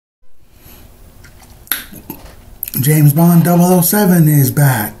James Bond 007 is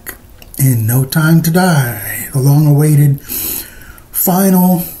back in No Time to Die, the long-awaited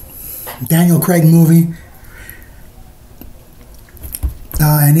final Daniel Craig movie,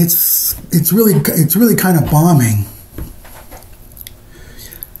 and it's really kind of bombing.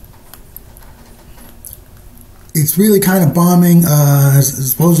 It's really kind of bombing.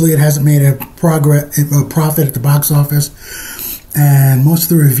 Supposedly, it hasn't made a profit at the box office, and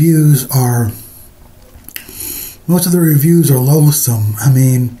most of the reviews are loathsome. I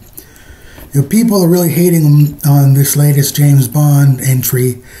mean, people are really hating on this latest James Bond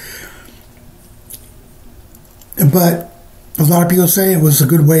entry, but a lot of people say it was a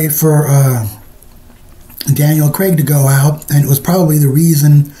good way for Daniel Craig to go out, and it was probably the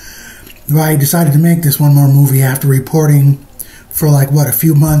reason why he decided to make this one more movie after reporting for a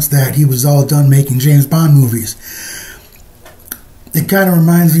few months that he was all done making James Bond movies. It kind of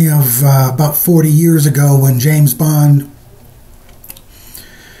reminds me of about 40 years ago when James Bond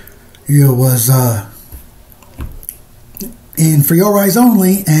was in For Your Eyes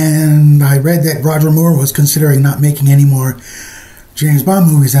Only, and I read that Roger Moore was considering not making any more James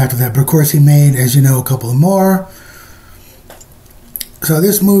Bond movies after that. But of course he made, as you know, a couple more. So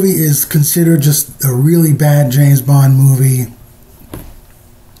this movie is considered just a really bad James Bond movie.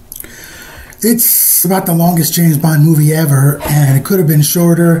 It's about the longest James Bond movie ever, and it could have been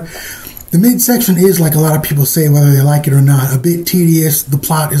shorter. The midsection is, like a lot of people say, whether they like it or not, a bit tedious. The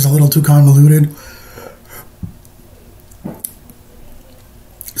plot is a little too convoluted.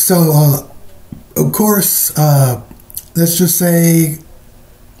 So, of course, let's just say,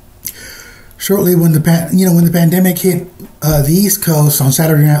 shortly when the pandemic hit the East Coast on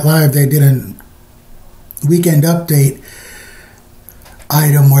Saturday Night Live, they did a weekend update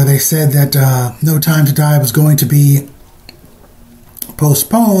item where they said that No Time to Die was going to be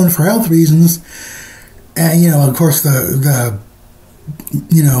postponed for health reasons, and of course the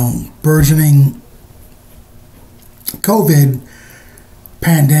burgeoning COVID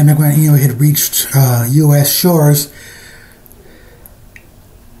pandemic when it had reached U.S. shores.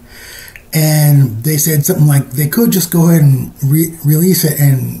 And they said something like they could just go ahead and release it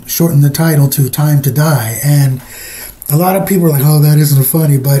and shorten the title to Time to Die. And a lot of people were like, oh, that isn't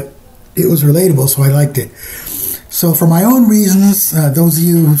funny, but it was relatable, so I liked it. So for my own reasons, those of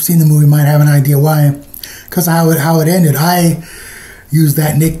you who've seen the movie might have an idea why, because how it ended. I used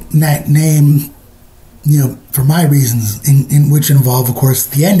that name, for my reasons, in which involve, of course,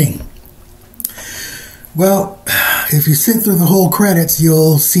 the ending. Well, if you sit through the whole credits,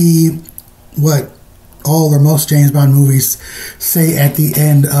 you'll see what all or most James Bond movies say at the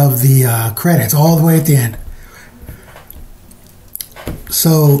end of the credits, all the way at the end.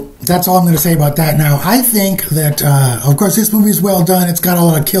 So that's all I'm going to say about that. Now, I think that, of course, this movie is well done. It's got a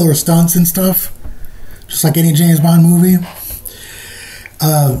lot of killer stunts and stuff, just like any James Bond movie.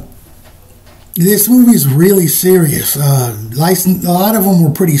 This movie is really serious. A lot of them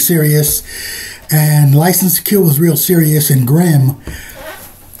were pretty serious, and License to Kill was real serious and grim.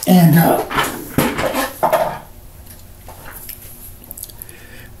 And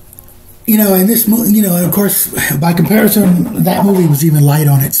in this movie, of course, by comparison, that movie was even light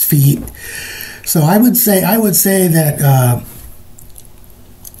on its feet. So I would say that,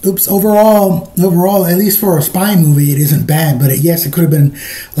 overall, at least for a spy movie, it isn't bad. But yes, it could have been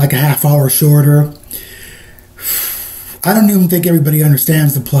like a half hour shorter. I don't even think everybody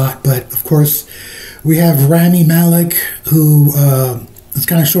understands the plot, but of course, we have Rami Malek, who is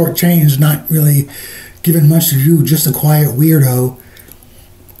kind of shortchanged, not really given much to do, just a quiet weirdo.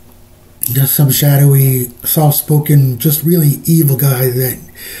 Just some shadowy, soft-spoken, just really evil guy that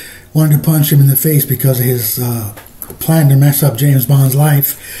wanted to punch him in the face because of his plan to mess up James Bond's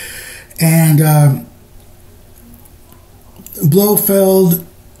life. And Blofeld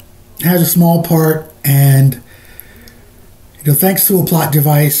has a small part, and thanks to a plot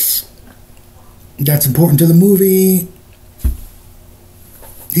device that's important to the movie,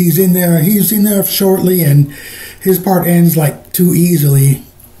 he's in there shortly, and his part ends too easily.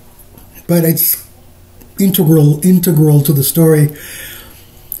 But it's integral to the story.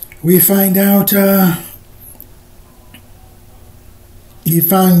 We find out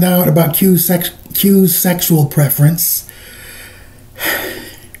about Q's sexual preference.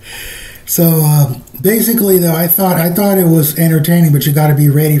 So basically, though, I thought it was entertaining, but you got to be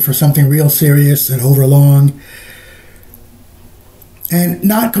ready for something real serious and overlong, and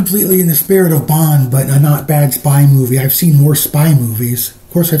not completely in the spirit of Bond, but a not bad spy movie. I've seen worse spy movies.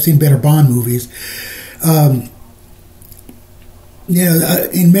 Of course, I've seen better Bond movies.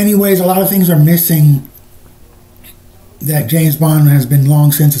 In many ways, a lot of things are missing that James Bond has been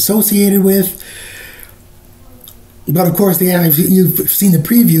long since associated with. But of course, if you've seen the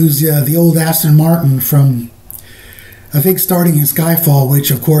previews, the old Aston Martin from, I think, starting in Skyfall,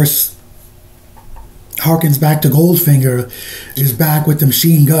 which of course harkens back to Goldfinger, is back with the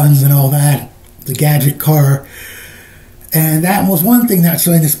machine guns and all that, the gadget car. And that was one thing that's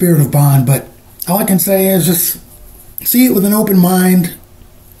in the spirit of Bond, but all I can say is just see it with an open mind.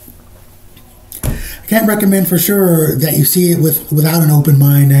 I can't recommend for sure that you see it without an open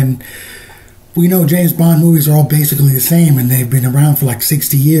mind, and we know James Bond movies are all basically the same, and they've been around for like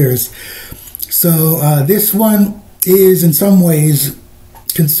 60 years. So this one is in some ways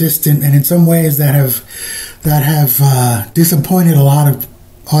consistent, and in some ways that have disappointed a lot of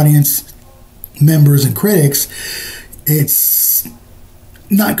audience members and critics. It's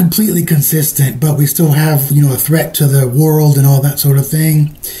not completely consistent, but we still have, a threat to the world and all that sort of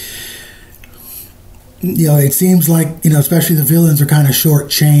thing. It seems like, especially the villains are kind of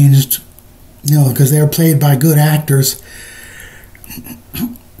shortchanged, because they're played by good actors.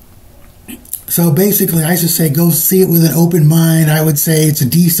 So basically, I just say go see it with an open mind. I would say it's a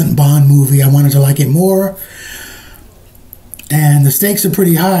decent Bond movie. I wanted to like it more. And the stakes are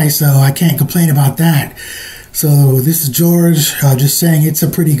pretty high, so I can't complain about that. So this is George, just saying it's a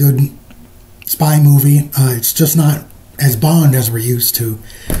pretty good spy movie. It's just not as Bond as we're used to,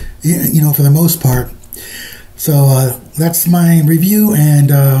 for the most part. So that's my review,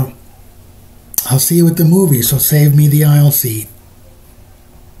 and I'll see you at the movie, so save me the aisle seat.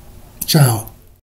 Ciao.